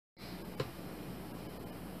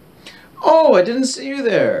Oh, I didn't see you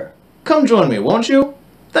there. Come join me, won't you?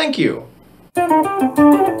 Thank you.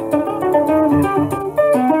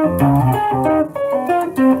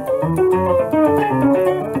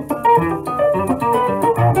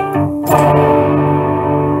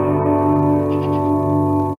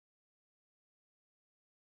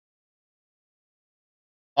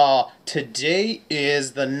 Today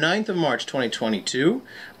is the 9th of March 2022.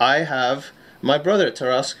 I have my brother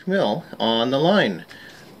Taras Kmil on the line.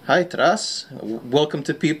 Hi Taras, welcome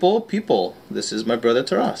to People. This is my brother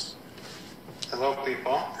Taras. Hello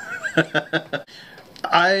people.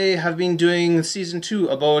 I have been doing season 2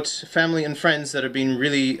 about family and friends that have been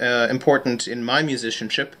really important in my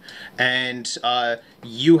musicianship, and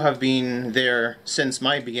you have been there since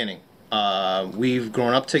my beginning. We've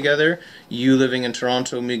grown up together, you living in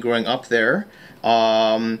Toronto, me growing up there,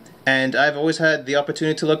 and I've always had the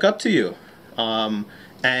opportunity to look up to you.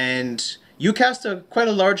 And you cast quite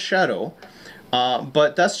a large shadow,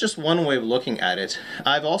 but that's just one way of looking at it.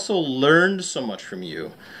 I've also learned so much from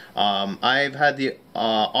you. I've had the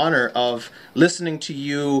honor of listening to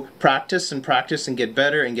you practice and get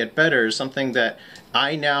better, something that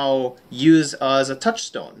I now use as a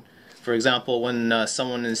touchstone. For example, when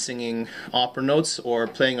someone is singing opera notes or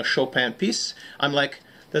playing a Chopin piece, I'm like,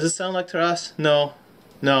 does it sound like Taras? No,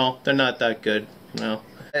 they're not that good, no.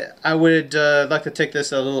 I would like to take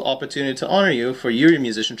this a little opportunity to honor you for your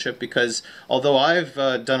musicianship, because although I've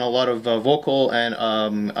done a lot of vocal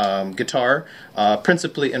and guitar,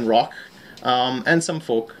 principally in rock, and some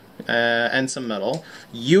folk, and some metal,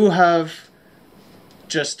 you have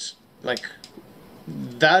just, like,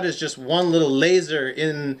 that is just one little laser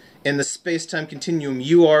in the space-time continuum.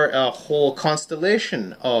 You are a whole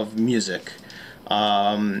constellation of music,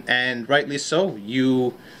 and rightly so.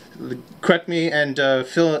 You, correct me and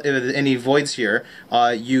fill in any voids here.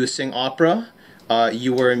 You sing opera,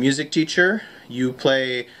 you were a music teacher, you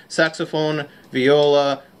play saxophone,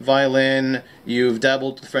 viola, violin, you've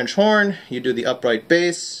dabbled with French horn, you do the upright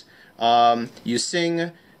bass, you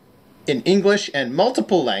sing in English and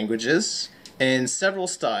multiple languages, in several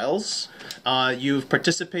styles. You've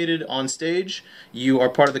participated on stage, you are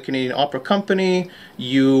part of the Canadian Opera Company,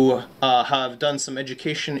 you have done some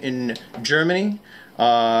education in Germany,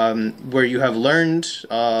 where you have learned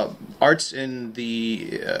arts in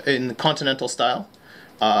the continental style.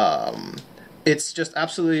 It's just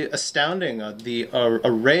absolutely astounding, the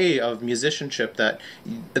array of musicianship that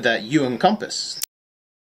you encompass.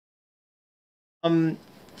 So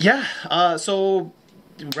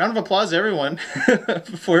round of applause, everyone,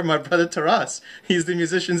 for my brother Taras. He's the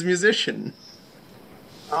musician's musician.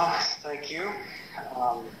 Thank you.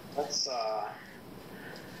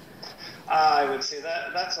 I would say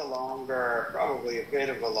that's a longer, probably a bit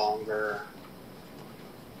of a longer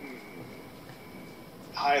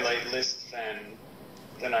highlight list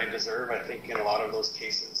than I deserve. I think in a lot of those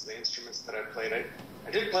cases, the instruments that I played,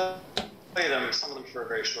 I did play them, some of them for a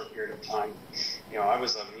very short period of time. You know, I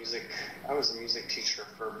was a music teacher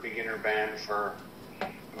for beginner band for,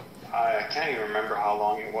 I can't even remember how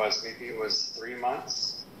long it was. Maybe it was 3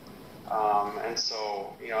 months. And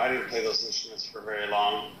so, you know, I didn't play those instruments for very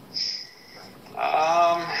long.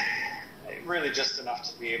 Really just enough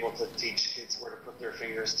to be able to teach kids where to put their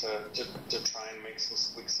fingers to try and make some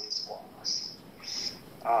squeaks and squawks.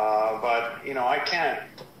 But, you know, I can't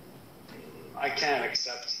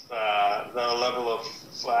accept the level of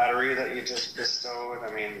flattery that you just bestowed.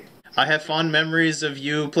 I mean, I have fond memories of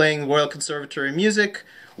you playing Royal Conservatory music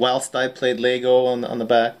whilst I played Lego on the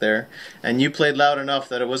back there, and you played loud enough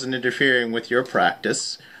that it wasn't interfering with your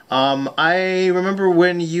practice. I remember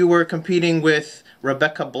when you were competing with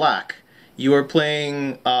Rebecca Black. You were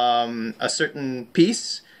playing a certain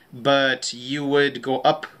piece, but you would go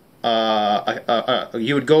up,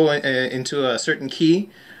 you would go into a certain key,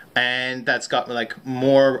 and that's got like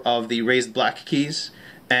more of the raised black keys,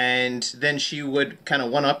 and then she would kind of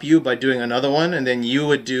one-up you by doing another one, and then you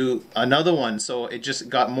would do another one, so it just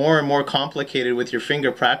got more and more complicated with your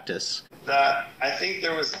finger practice. I think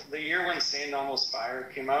there was the year when St. Elmo's Fire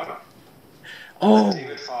came out. Oh,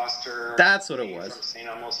 David Foster. That's what it was. From St.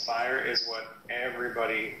 Elmo's Fire is what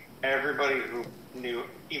everybody who knew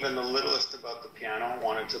even the littlest about the piano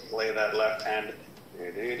wanted to play that left hand.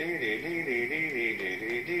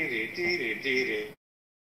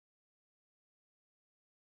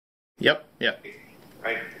 Yep.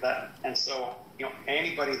 Right. And so, you know,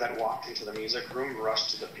 anybody that walked into the music room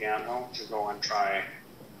rushed to the piano to go and try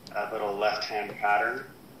that little left hand pattern.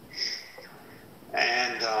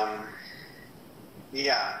 And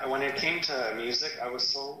yeah, when it came to music, I was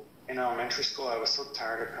so, in elementary school, I was so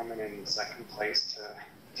tired of coming in second place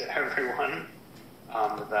to everyone.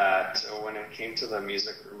 that when it came to the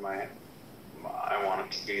music room, I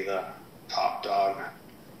wanted to be the top dog.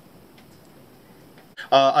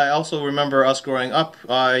 I also remember us growing up,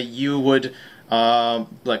 you would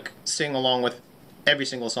like sing along with every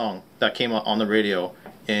single song that came out on the radio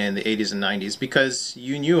in the 80s and 90s because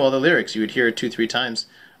you knew all the lyrics. You would hear it 2-3 times.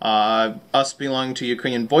 Us belonging to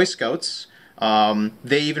Ukrainian Boy Scouts,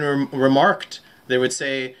 they even remarked, they would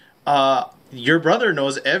say, your brother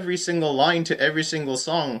knows every single line to every single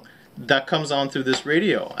song that comes on through this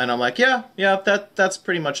radio. And I'm like, yeah, that's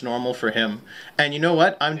pretty much normal for him. And you know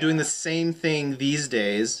what? I'm doing the same thing these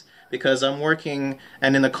days because I'm working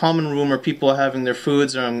and in the common room or people are having their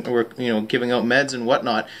foods or we're giving out meds and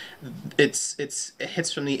whatnot. It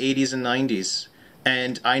hits from the 80s and 90s.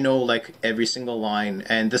 And I know like every single line,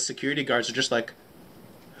 and the security guards are just like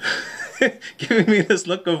giving me this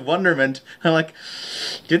look of wonderment. I'm like,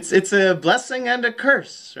 it's a blessing and a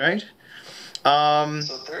curse, right?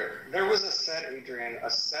 So there was a set, Adrian,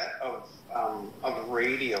 of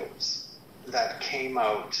radios that came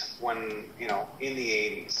out when, in the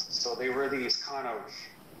 80s. So they were these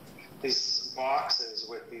these boxes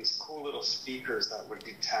with these cool little speakers that would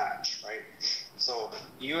detach, right? So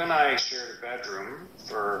you and I shared a bedroom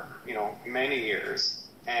for, many years.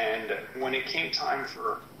 And when it came time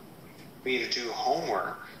for me to do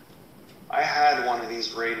homework, I had one of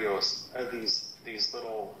these radios, these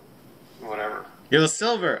little, whatever. It was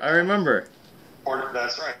silver, I remember.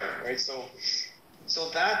 That's right? So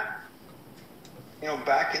that,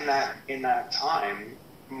 back in that time,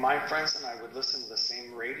 my friends and I would listen to the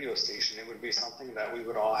same radio station. It would be something that we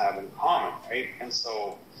would all have in common, right? And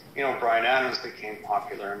so, Bryan Adams became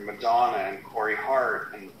popular, and Madonna, and Corey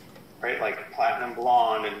Hart, and right, like Platinum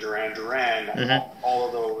Blonde and Duran Duran, and all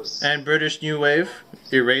of those. And British New Wave,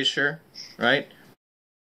 Erasure, right?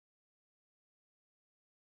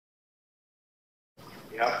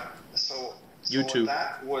 Yep. So YouTube.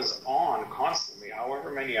 That was on constantly, however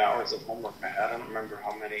many hours of homework I had. I don't remember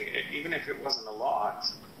how many, even if it wasn't a lot.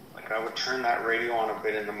 Like I would turn that radio on a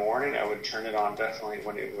bit in the morning. I would turn it on definitely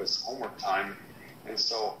when it was homework time. And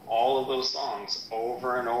so all of those songs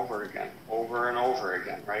over and over again,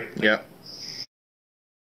 right? Yeah.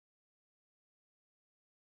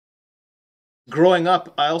 Growing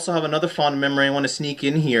up, I also have another fond memory I want to sneak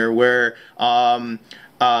in here where I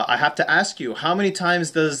have to ask you, how many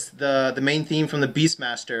times does the main theme from the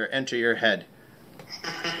Beastmaster enter your head?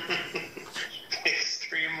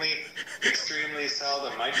 Extremely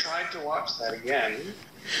seldom. I tried to watch that again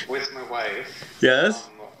with my wife. Yes.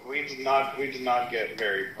 We did not get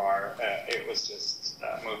very far. It was just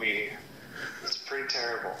that movie. It's pretty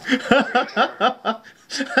terrible.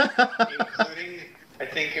 Including, I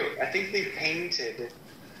think they painted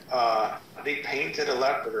a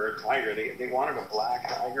leopard or a tiger. They wanted a black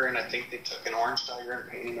tiger, and I think they took an orange tiger and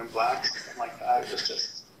painted him black, something like that. It was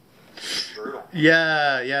just brutal.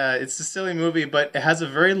 Yeah, it's a silly movie, but it has a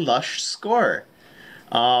very lush score.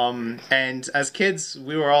 And as kids,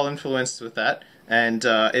 we were all influenced with that. And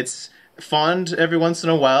it's fond every once in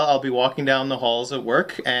a while. I'll be walking down the halls at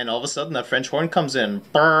work, and all of a sudden that French horn comes in.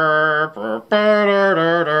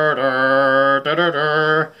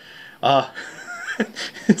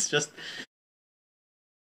 It's just...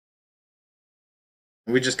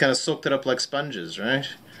 we just kind of soaked it up like sponges, right?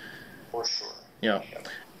 For sure. Yeah.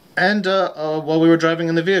 And while we were driving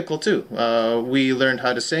in the vehicle, too, we learned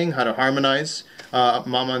how to sing, how to harmonize.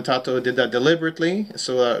 Mama and Tato did that deliberately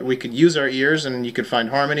so that we could use our ears and you could find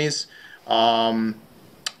harmonies.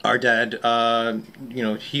 Our dad,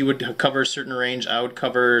 he would cover a certain range, I would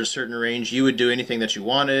cover a certain range, you would do anything that you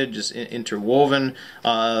wanted, just interwoven.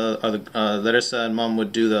 Larissa and Mom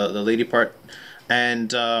would do the lady part.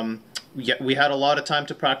 And we had a lot of time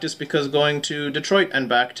to practice because going to Detroit and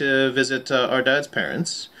back to visit our dad's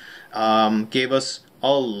parents gave us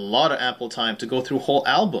a lot of ample time to go through whole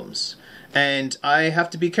albums. And I have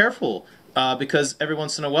to be careful because every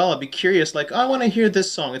once in a while I'll be curious, like, oh, I want to hear this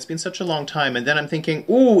song. It's been such a long time. And then I'm thinking,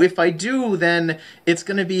 ooh, if I do, then it's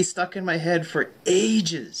going to be stuck in my head for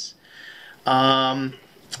ages.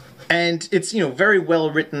 And it's, very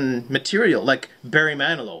well-written material, like Barry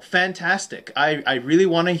Manilow. Fantastic. I really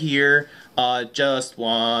want to hear just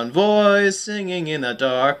one voice singing in the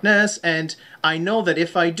darkness. And I know that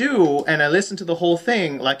if I do, and I listen to the whole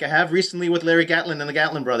thing, like I have recently with Larry Gatlin and the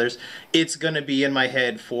Gatlin Brothers, it's going to be in my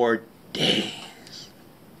head for days.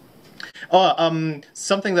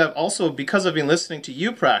 Something that also, because I've been listening to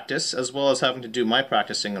you practice, as well as having to do my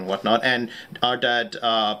practicing and whatnot, and our dad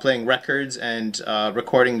playing records and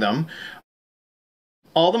recording them,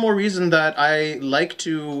 all the more reason that I like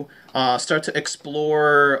to start to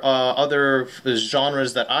explore other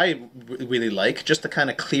genres that I really like, just to kind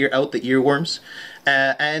of clear out the earworms,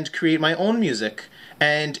 and create my own music.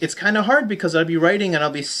 And it's kind of hard because I'll be writing and I'll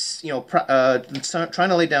be, trying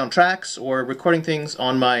to lay down tracks or recording things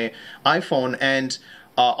on my iPhone, and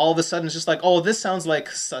all of a sudden it's just like, oh, this sounds like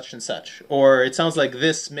such and such, or it sounds like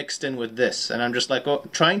this mixed in with this, and I'm just like, oh,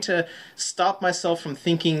 trying to stop myself from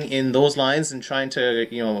thinking in those lines and trying to,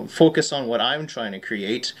 focus on what I'm trying to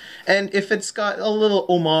create. And if it's got a little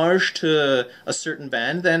homage to a certain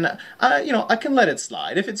band, then I can let it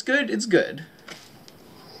slide. If it's good, it's good.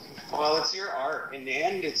 Well, it's your art. In the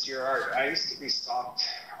end, it's your art. I used to be stopped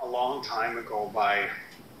a long time ago by...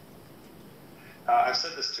 I've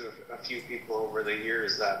said this to a few people over the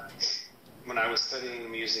years, that when I was studying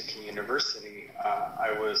music in university,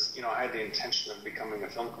 I had the intention of becoming a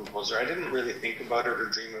film composer. I didn't really think about it or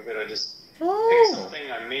dream of it. I just picked something.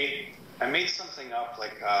 I made something up.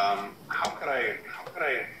 Like, how could I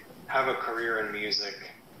have a career in music?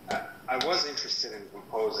 I was interested in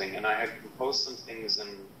composing, and I had composed some things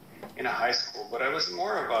in a high school, but I was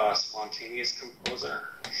more of a spontaneous composer,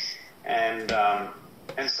 and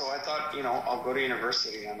so I thought, I'll go to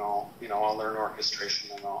university and I'll learn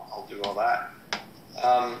orchestration and I'll do all that.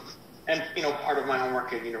 And part of my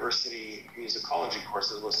homework at university musicology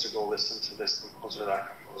courses was to go listen to this composer,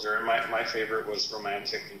 that composer, and my favorite was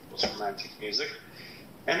romantic and post-romantic music.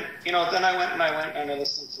 And then I went and I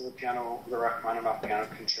listened to the Rachmaninoff piano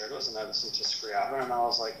concertos, and I listened to Scriabin, and I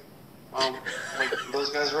was like, those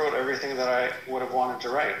guys wrote everything that I would have wanted to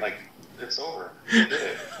write. Like, it's over. They did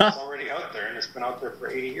it. It's already out there, and it's been out there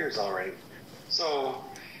for 80 years already. So,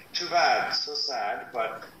 too bad. So sad.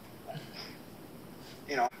 But,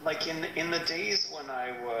 like in the days when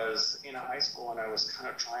I was in high school and I was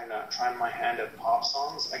kind of trying my hand at pop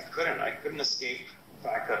songs, I couldn't escape the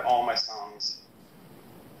fact that all my songs,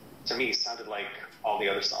 to me, sounded like all the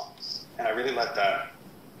other songs. And I really let that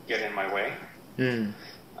get in my way. Mm.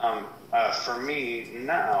 For me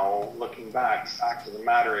now, looking back, the fact of the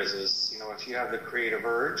matter is if you have the creative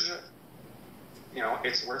urge,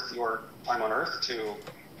 it's worth your time on earth to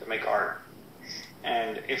make art.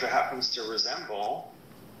 And if it happens to resemble,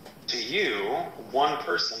 to you, one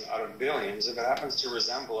person out of billions, if it happens to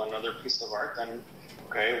resemble another piece of art, then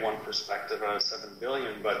okay, one perspective out of 7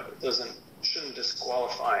 billion, but it shouldn't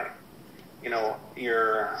disqualify, the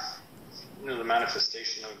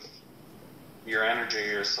manifestation of your energy,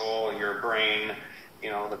 your soul, your brain,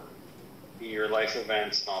 your life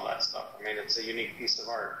events and all that stuff. I mean, it's a unique piece of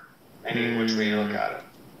art, any which way you look at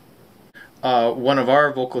it. One of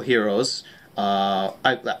our vocal heroes,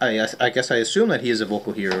 I guess I assume that he is a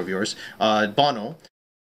vocal hero of yours, Bono,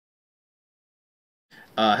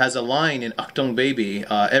 has a line in Achtung Baby,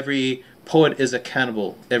 every poet is a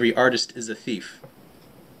cannibal, every artist is a thief.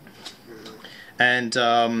 And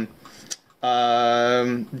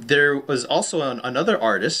there was also another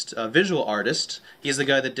artist, a visual artist. He's the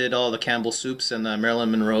guy that did all the Campbell Soups and the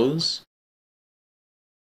Marilyn Monroes.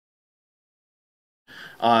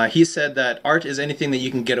 He said that art is anything that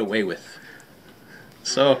you can get away with.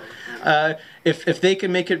 So, if they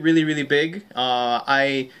can make it really, really big,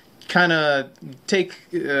 I kind of take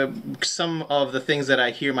some of the things that I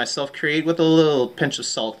hear myself create with a little pinch of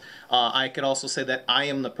salt. I could also say that I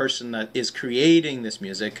am the person that is creating this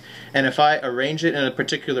music, and if I arrange it in a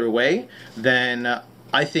particular way, then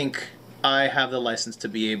I think I have the license to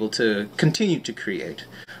be able to continue to create.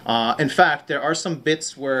 In fact, there are some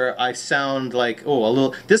bits where I sound like,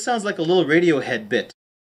 this sounds like a little Radiohead bit.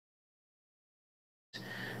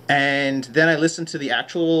 And then I listen to the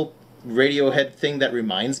actual Radiohead thing that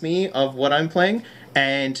reminds me of what I'm playing,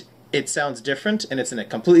 and it sounds different, and it's in a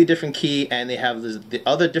completely different key, and they have the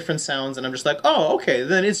other different sounds, and I'm just like, oh, okay,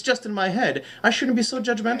 then it's just in my head. I shouldn't be so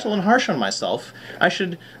judgmental and harsh on myself. I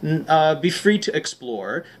should be free to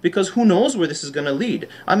explore, because who knows where this is going to lead.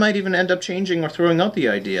 I might even end up changing or throwing out the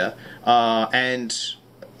idea, and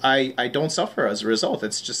I don't suffer as a result.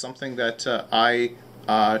 It's just something that I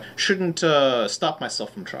shouldn't stop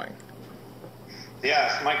myself from trying.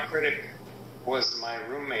 Yeah, if my critic was my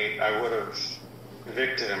roommate, I would have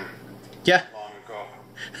evicted him. Yeah, long ago.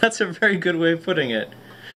 That's a very good way of putting it.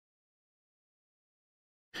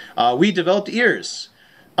 We developed ears.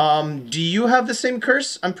 Do you have the same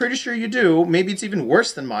curse? I'm pretty sure you do. Maybe it's even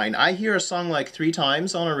worse than mine. I hear a song like 3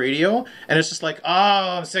 times on a radio, and it's just like,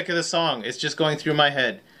 oh, I'm sick of this song. It's just going through my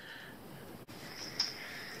head.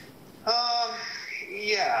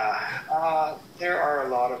 Yeah. There are a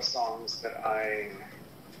lot of songs that I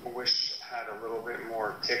wish had a little bit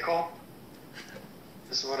more tickle,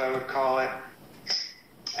 is what I would call it.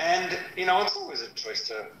 And, it's always a choice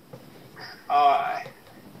to...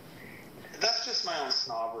 that's just my own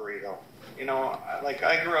snobbery, though. You know, like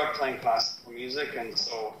I grew up playing classical music, and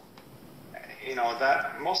so, you know,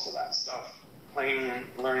 that most of that stuff,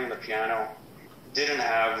 learning the piano, didn't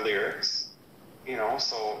have lyrics. You know,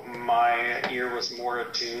 so my ear was more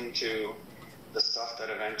attuned to the stuff that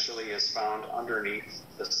eventually is found underneath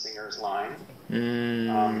the singer's line. And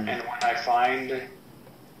when I find,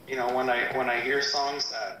 you know, when I hear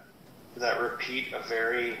songs that repeat a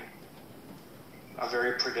very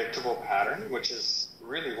predictable pattern, which is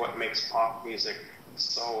really what makes pop music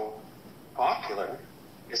so popular,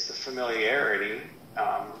 is the familiarity.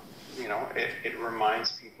 You know, it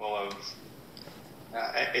reminds people of.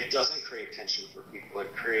 It doesn't create tension for people.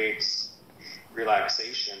 It creates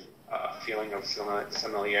relaxation, a feeling of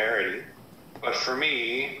familiarity. But for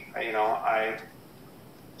me, you know,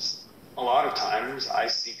 a lot of times I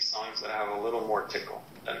seek songs that have a little more tickle,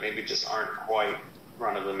 that maybe just aren't quite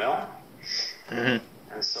run of the mill. And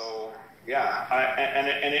so, yeah,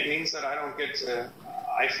 and it means that I don't get to.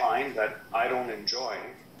 I find that I don't enjoy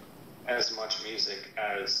as much music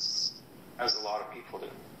as a lot of people do.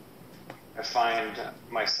 I find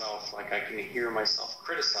myself, like I can hear myself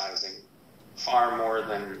criticizing far more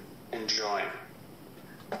than enjoying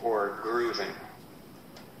or grooving.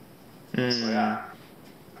 So yeah,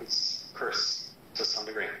 it's a curse to some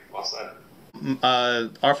degree. Well said.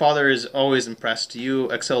 Our father is always impressed. You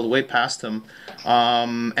excelled way past him.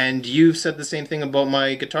 And you've said the same thing about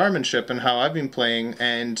my guitarmanship and how I've been playing,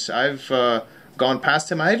 and I've gone past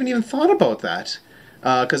him. I haven't even thought about that.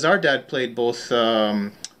 Because our dad played both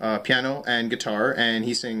piano and guitar, and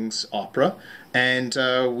he sings opera, and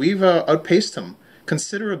we've outpaced him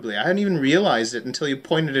considerably. I hadn't even realized it until you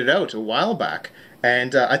pointed it out a while back,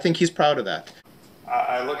 and I think he's proud of that.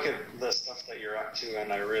 I look at the stuff that you're up to,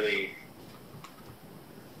 and I really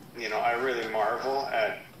marvel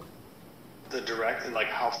at like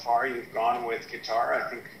how far you've gone with guitar. I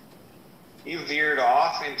think you veered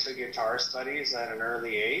off into guitar studies at an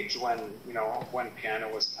early age when piano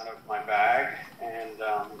was kind of my bag, and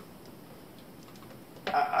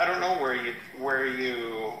I don't know where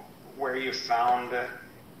you found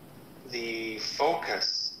the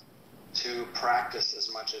focus to practice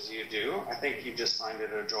as much as you do. I think you just find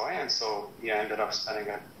it a joy, and so you ended up spending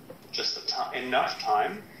enough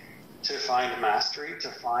time to find mastery, to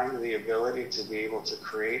find the ability to be able to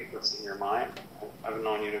create what's in your mind. I've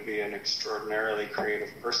known you to be an extraordinarily creative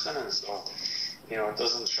person, and so, you know, it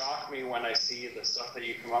doesn't shock me when I see the stuff that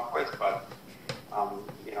you come up with, but,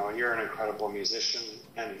 you know, you're an incredible musician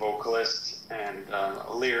and vocalist and a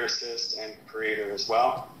lyricist and creator as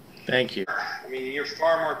well. Thank you. I mean, you're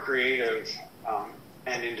far more creative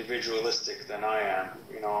and individualistic than I am.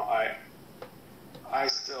 You know, I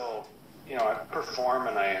still, you know, I perform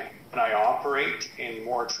and I operate in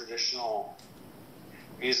more traditional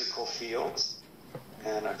musical fields,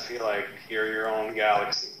 and I feel like you're your own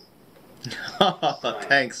galaxy.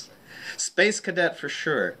 Thanks. Space Cadet for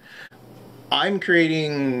sure. I'm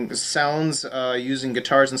creating sounds using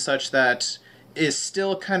guitars and such that is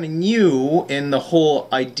still kind of new in the whole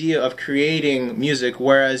idea of creating music,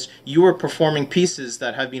 whereas you are performing pieces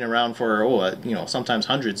that have been around for, you know, sometimes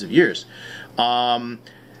hundreds of years.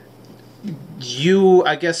 You,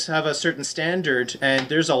 I guess, have a certain standard, and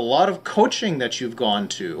there's a lot of coaching that you've gone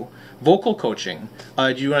to, vocal coaching.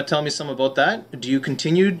 Do you want to tell me some about that? Do you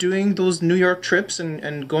continue doing those New York trips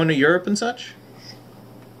and going to Europe and such?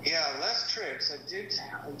 Yeah, less trips. I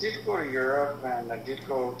did go to Europe, and I did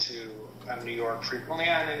go to New York frequently,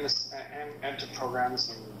 and to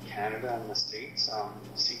programs in Canada and the States,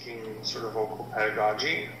 seeking sort of vocal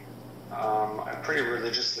pedagogy. I pretty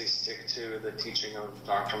religiously stick to the teaching of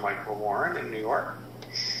Dr. Michael Warren in New York.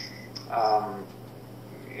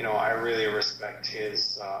 You know, I really respect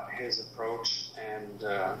his approach and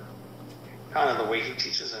kind of the way he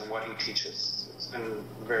teaches and what he teaches. It's been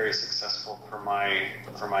very successful for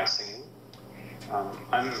my singing.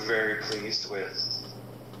 I'm very pleased with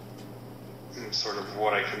sort of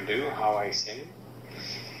what I can do, how I sing.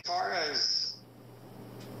 As far as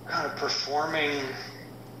kind of performing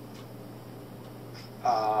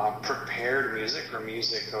prepared music or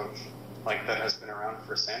music of like that has been around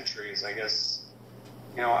for centuries, I guess,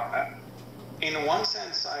 you know, in one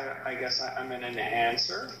sense, I guess I'm an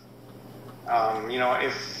enhancer. You know,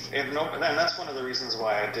 if no, and that's one of the reasons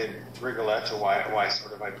why I did Rigoletto, why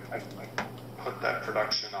sort of I put that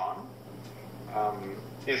production on.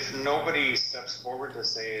 If nobody steps forward to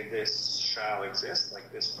say this shall exist,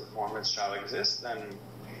 like this performance shall exist, then,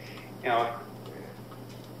 you know,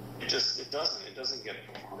 it doesn't get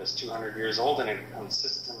performed. It's 200 years old, and it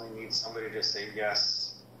consistently needs somebody to say,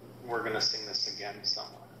 yes, we're going to sing this again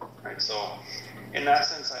somewhere. right? So in that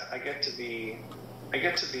sense, I get to be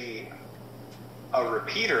a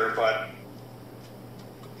repeater, but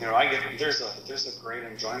there's a great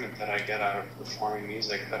enjoyment that I get out of performing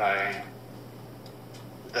music that I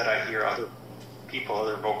hear other people,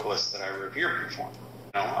 other vocalists that I revere perform.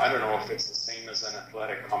 I don't know if it's the same as an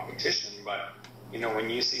athletic competition, but when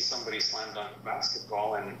you see somebody slam dunk a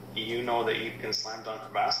basketball and you know that you can slam dunk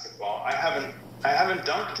a basketball, I haven't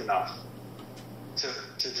dunked enough to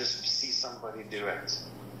just see somebody do it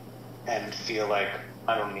and feel like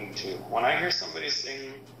I don't need to. When I hear somebody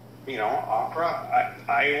sing, opera,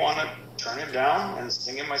 I want to turn it down and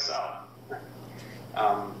sing it myself.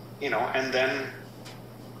 And then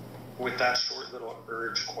with that short little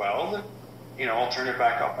urge quelled, I'll turn it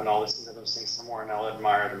back up and I'll listen to them sing some more and I'll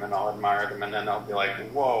admire them and then I'll be like,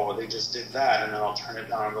 whoa, they just did that, and then I'll turn it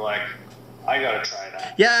down and be like, I gotta try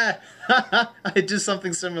that. Yeah, I do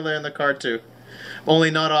something similar in the car too,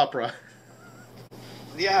 only not opera.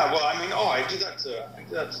 Yeah, well, I do that to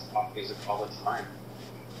pop music all the time.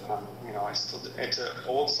 I still do it to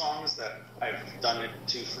old songs that I've done it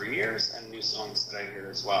to for years and new songs that I hear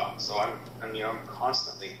as well. So I'm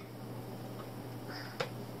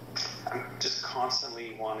just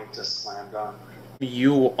constantly wanting to slam dunk.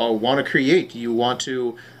 You want to create, you want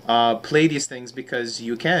to play these things because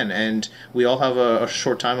you can, and we all have a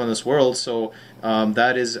short time on this world, so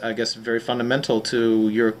that is, I guess, very fundamental to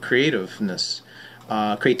your creativeness,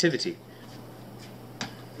 creativity.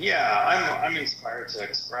 Yeah, I'm inspired to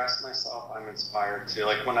express myself. I'm inspired to,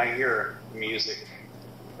 like, when I hear music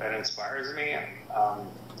that inspires me,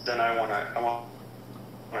 then I want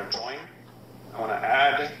to join, I want to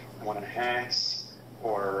add, I want to enhance,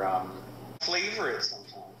 or flavor it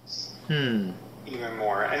sometimes, even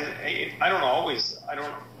more. And I don't always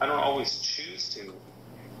choose to,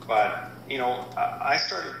 but I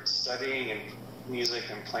started studying and music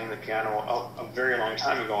and playing the piano a very long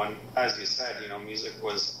time ago, and as you said, music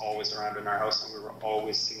was always around in our house and we were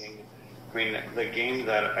always singing. The game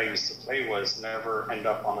that I used to play was never end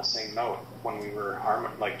up on the same note when we were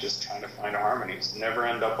just trying to find harmonies, never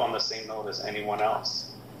end up on the same note as anyone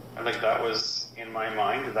else. And that was, in my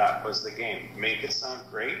mind, that was the game. Make it sound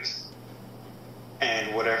great,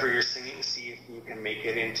 and whatever you're singing, see if you can make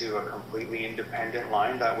it into a completely independent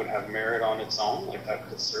line that would have merit on its own, that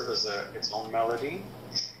could serve as its own melody,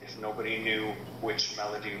 if nobody knew which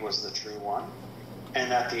melody was the true one.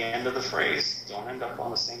 And at the end of the phrase, don't end up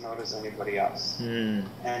on the same note as anybody else. And,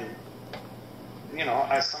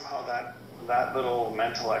 I somehow, that little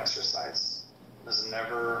mental exercise has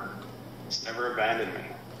never abandoned me.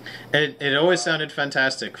 It always sounded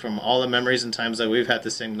fantastic from all the memories and times that we've had to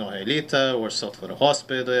sing Noelita or Sottvara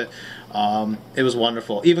Hospede. It was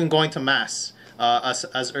wonderful. Even going to Mass, us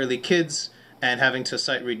as early kids, and having to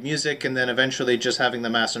sight read music, and then eventually just having the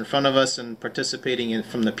Mass in front of us and participating in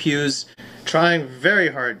from the pews, trying very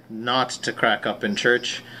hard not to crack up in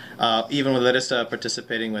church, even with Larissa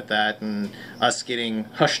participating with that, and us getting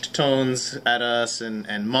hushed tones at us,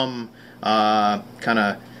 and Mum kind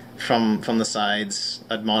of from the sides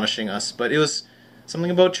admonishing us. But it was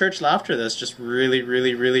something about church laughter that's just really,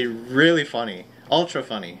 really, really, really funny. Ultra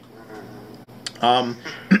funny.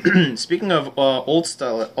 Speaking of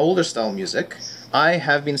older style music, I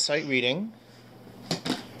have been sight reading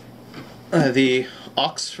the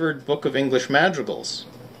Oxford Book of English Madrigals.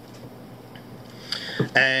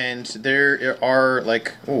 And there are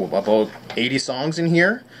about 80 songs in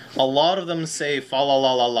here. A lot of them say fa la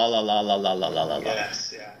la la la la la la la la la la.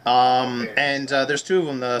 Yes, yeah. And there's two of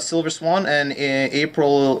them, the Silver Swan and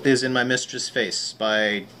April is in My Mistress' Face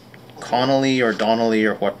by Connolly or Donnelly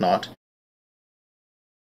or whatnot.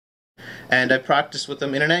 And I practiced with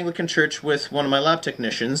them in an Anglican church with one of my lab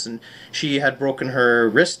technicians, and she had broken her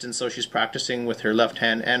wrist, and so she's practicing with her left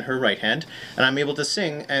hand and her right hand, and I'm able to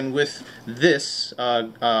sing. And with this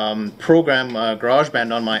program,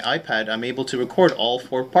 GarageBand on my iPad, I'm able to record all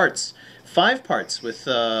 5 parts with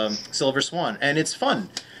Silver Swan, and it's fun.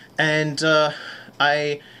 And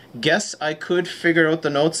I guess I could figure out the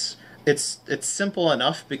notes. It's simple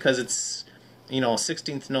enough because it's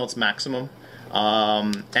 16th notes maximum.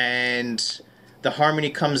 And the harmony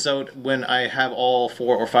comes out when I have all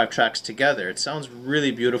 4 or 5 tracks together. It sounds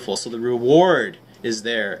really beautiful, so the reward is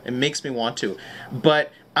there. It makes me want to.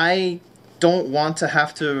 But I don't want to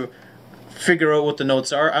have to figure out what the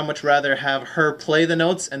notes are. I much rather have her play the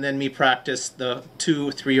notes and then me practice the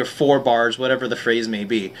 2, 3, or 4 bars, whatever the phrase may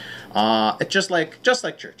be. It's just like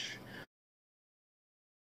church.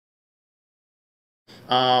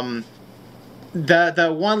 That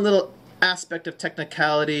one little aspect of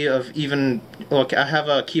technicality of even, look, I have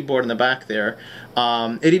a keyboard in the back there.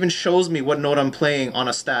 It even shows me what note I'm playing on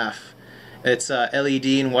a staff. It's LED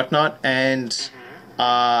and whatnot, and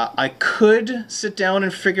I could sit down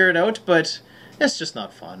and figure it out, but it's just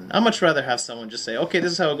not fun. I'd much rather have someone just say, okay,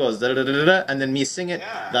 this is how it goes, da da da da da, and then me sing it,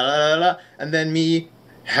 da da da da, and then me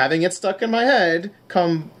having it stuck in my head,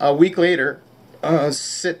 come a week later,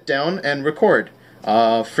 sit down and record,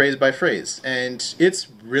 phrase by phrase. And it's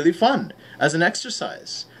really fun as an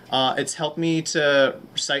exercise. It's helped me to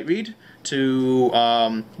sight read,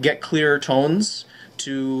 to get clearer tones,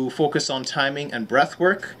 to focus on timing and breath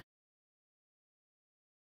work.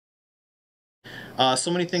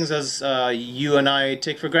 So many things as you and I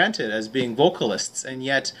take for granted as being vocalists, and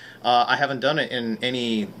yet I haven't done it in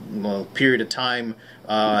any period of time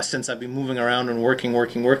since I've been moving around and working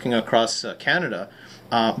across Canada.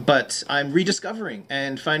 But I'm rediscovering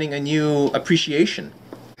and finding a new appreciation.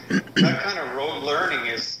 That kind of rote learning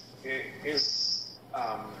is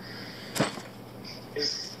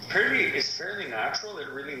fairly natural. It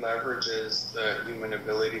really leverages the human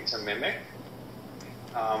ability to mimic.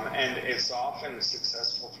 And it's often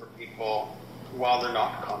successful for people while they're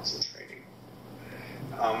not concentrating.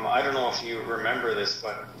 I don't know if you remember this,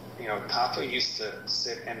 but Tato used to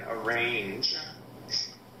sit and arrange.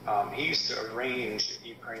 He used to arrange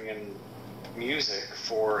Ukrainian music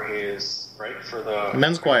for the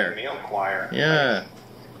men's choir, male choir. Yeah.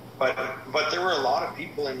 Right? But there were a lot of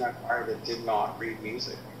people in that choir that did not read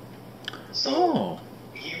music. So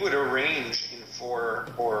he would arrange in 4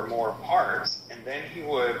 or more parts, and then he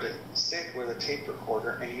would sit with a tape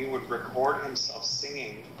recorder and he would record himself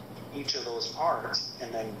singing each of those parts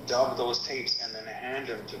and then dub those tapes and then hand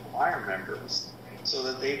them to choir members so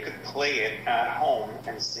that they could play it at home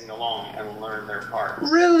and sing along and learn their parts.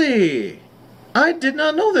 Really? I did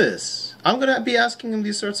not know this. I'm going to be asking him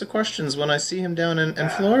these sorts of questions when I see him down in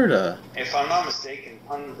Florida. If I'm not mistaken,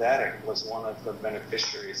 Derek was one of the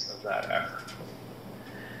beneficiaries of that effort.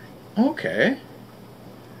 Okay.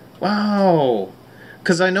 Wow.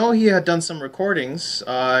 Because I know he had done some recordings.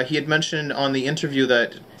 He had mentioned on the interview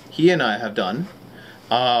that he and I have done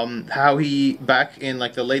how he, back in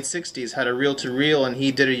like the late 60s, had a reel-to-reel, and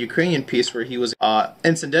he did a Ukrainian piece where he was...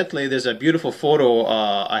 incidentally, there's a beautiful photo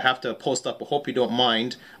I have to post up, I hope you don't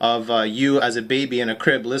mind, of you as a baby in a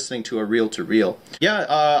crib listening to a reel-to-reel. Yeah,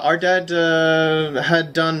 our dad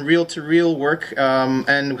had done reel-to-reel work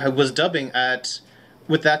and was dubbing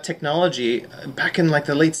with that technology back in like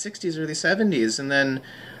the late 60s, early 70s, and then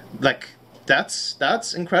like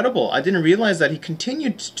that's incredible. I didn't realize that he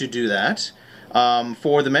continued to do that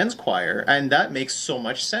for the men's choir, and that makes so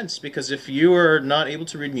much sense, because if you are not able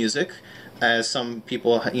to read music, as some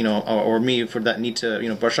people, or me for that need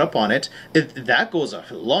to, brush up on it, that goes a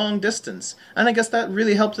long distance. And I guess that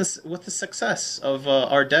really helped us with the success of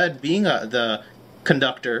our dad being the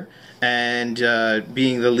conductor and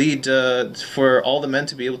being the lead for all the men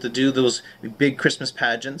to be able to do those big Christmas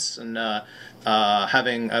pageants, and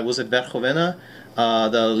having, was it Verchovena,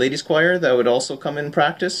 the ladies' choir that would also come in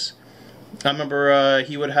practice. I remember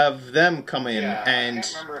he would have them come in, and I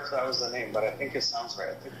can't remember if that was the name, but I think it sounds right.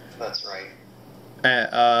 I think that's right.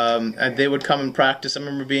 And they would come and practice. I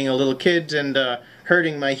remember being a little kid and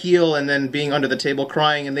hurting my heel, and then being under the table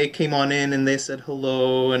crying, and they came on in and they said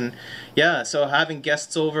hello, and yeah, so having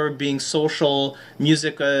guests over, being social,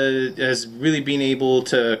 music has really been able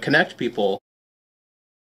to connect people.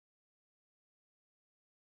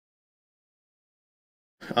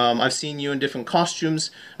 I've seen you in different costumes.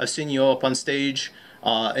 I've seen you up on stage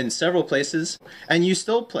in several places, and you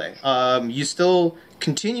still play. You still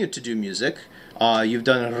continue to do music. You've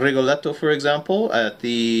done Rigoletto, for example, at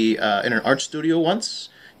the in an art studio once.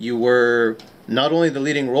 You were not only the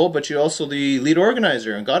leading role, but you're also the lead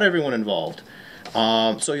organizer and got everyone involved.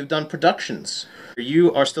 So you've done productions.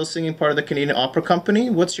 You are still singing part of the Canadian Opera Company.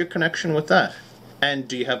 What's your connection with that? And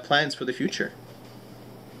do you have plans for the future?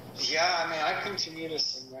 Yeah, I mean, I continue to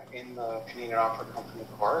sing in the Canadian Opera Company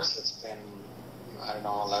chorus. It's been, I don't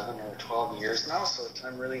know, 11 or 12 years now, so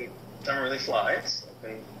time really flies. I've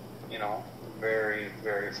been, very,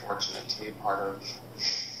 very fortunate to be part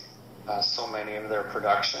of so many of their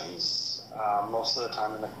productions. Most of the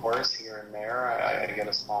time in the chorus, here and there, I get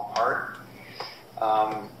a small part.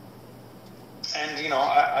 And,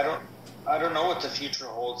 I don't know what the future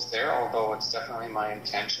holds there, although it's definitely my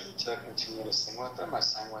intention to continue to sing with them. I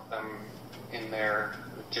sang with them in their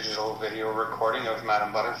digital video recording of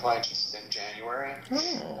Madame Butterfly just in January.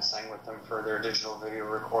 I sang with them for their digital video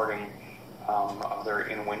recording of their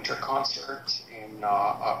In Winter concert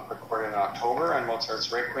recorded in October, and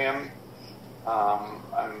Mozart's Requiem.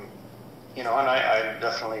 I'm you know, and I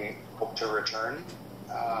definitely hope to return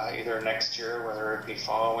either next year, whether it be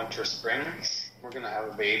fall, winter, spring. We're going to have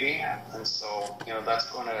a baby, and so, you know,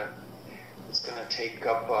 it's going to take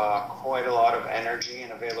up quite a lot of energy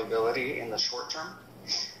and availability in the short term.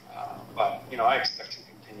 But, you know, I expect to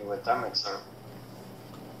continue with them. It's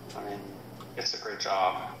a great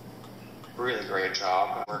job. Really great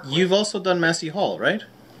job. You've also done Massey Hall, right?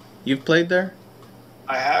 You've played there?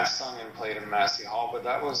 I have sung and played in Massey Hall, but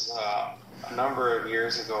that was a number of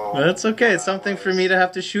years ago. That's okay. It's something for me to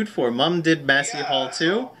have to shoot for. Mom did Massey Hall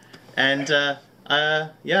too, and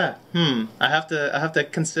yeah. I have to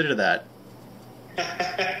consider that.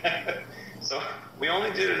 So we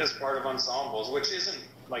only did it as part of ensembles, which isn't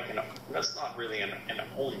like that's not really an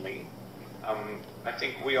only. I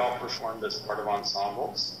think we all performed as part of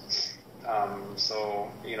ensembles. So,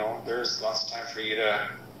 you know, there's lots of time for you to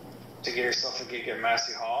get yourself a gig at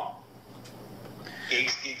Massey Hall.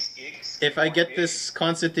 Gigs. If I get this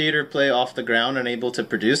concert theater play off the ground and able to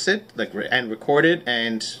produce it, and record it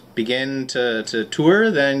and begin to tour,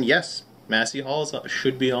 then yes, Massey Hall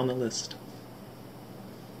should be on the list.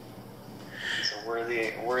 It's a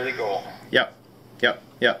worthy goal. Yep.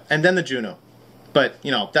 And then the Juno. But,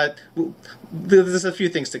 you know, there's a few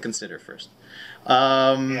things to consider first.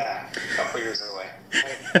 Yeah, a couple years away.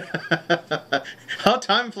 How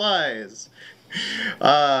time flies!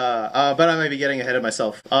 But I might be getting ahead of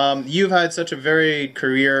myself. You've had such a varied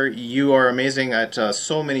career. You are amazing at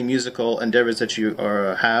so many musical endeavors that you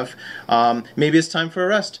have. Maybe it's time for a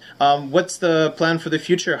rest. What's the plan for the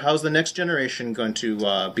future? How's the next generation going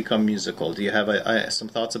to become musical? Do you have some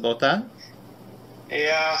thoughts about that?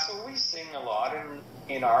 Yeah, so we sing a lot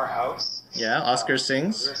in our house. Yeah, Oscar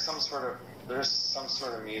sings. There's some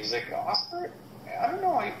sort of music. Oscar, I don't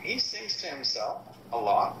know. He sings to himself a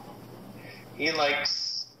lot. He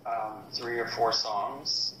likes 3 or 4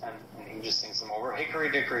 songs, and he just sings them over. Hickory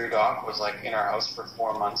Dickory Dock was like in our house for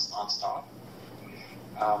 4 months nonstop.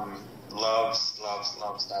 Loves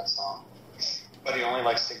that song, but he only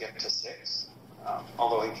likes to get to 6,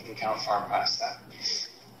 although he can count far past that.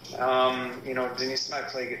 You know, Denise and I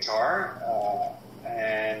play guitar,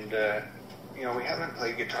 and you know, we haven't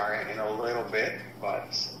played guitar in a little bit,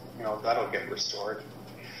 but you know, that'll get restored.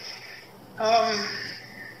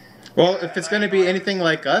 Well, if it's going to be anything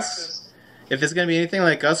like us, with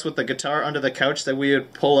the guitar under the couch that we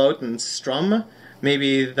would pull out and strum,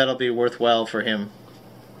 maybe that'll be worthwhile for him.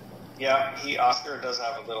 Yeah, Oscar does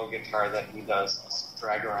have a little guitar that he does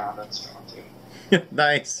drag around and strum too.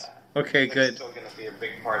 Nice. Okay, good. It's still going to be a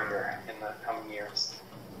big part here in the coming years.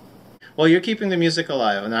 Well, you're keeping the music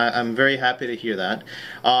alive, and I'm very happy to hear that.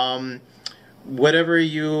 Whatever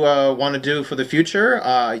you want to do for the future,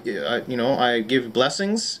 you know, I give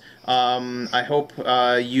blessings. I hope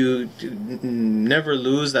you never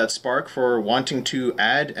lose that spark for wanting to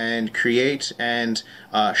add and create and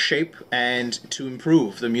shape and to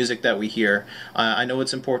improve the music that we hear. I know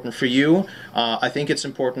it's important for you. I think it's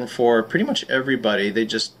important for pretty much everybody.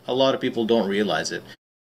 A lot of people don't realize it.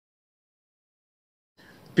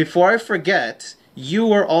 Before I forget, you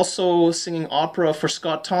were also singing opera for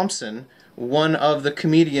Scott Thompson, one of the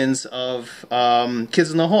comedians of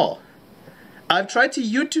Kids in the Hall. I've tried to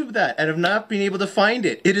YouTube that and have not been able to find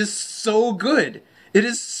it. It is so good. It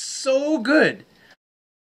is so good.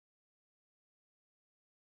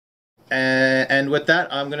 And with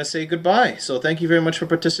that, I'm going to say goodbye. So thank you very much for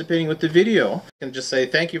participating with the video. I can just say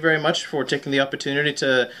thank you very much for taking the opportunity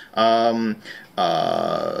to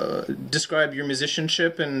describe your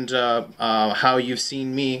musicianship and how you've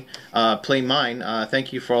seen me play mine.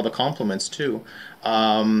 Thank you for all the compliments too.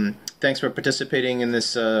 Thanks for participating in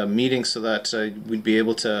this meeting so that we'd be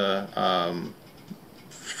able to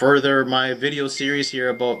further my video series here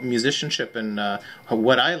about musicianship and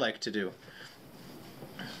what I like to do.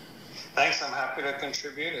 Thanks, I'm happy to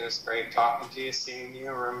contribute. It was great talking to you, seeing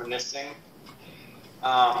you, reminiscing.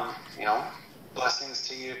 You know, blessings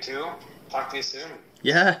to you too. Talk to you soon.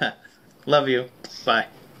 Yeah, love you. Bye.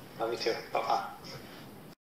 Love you too. Bye-bye.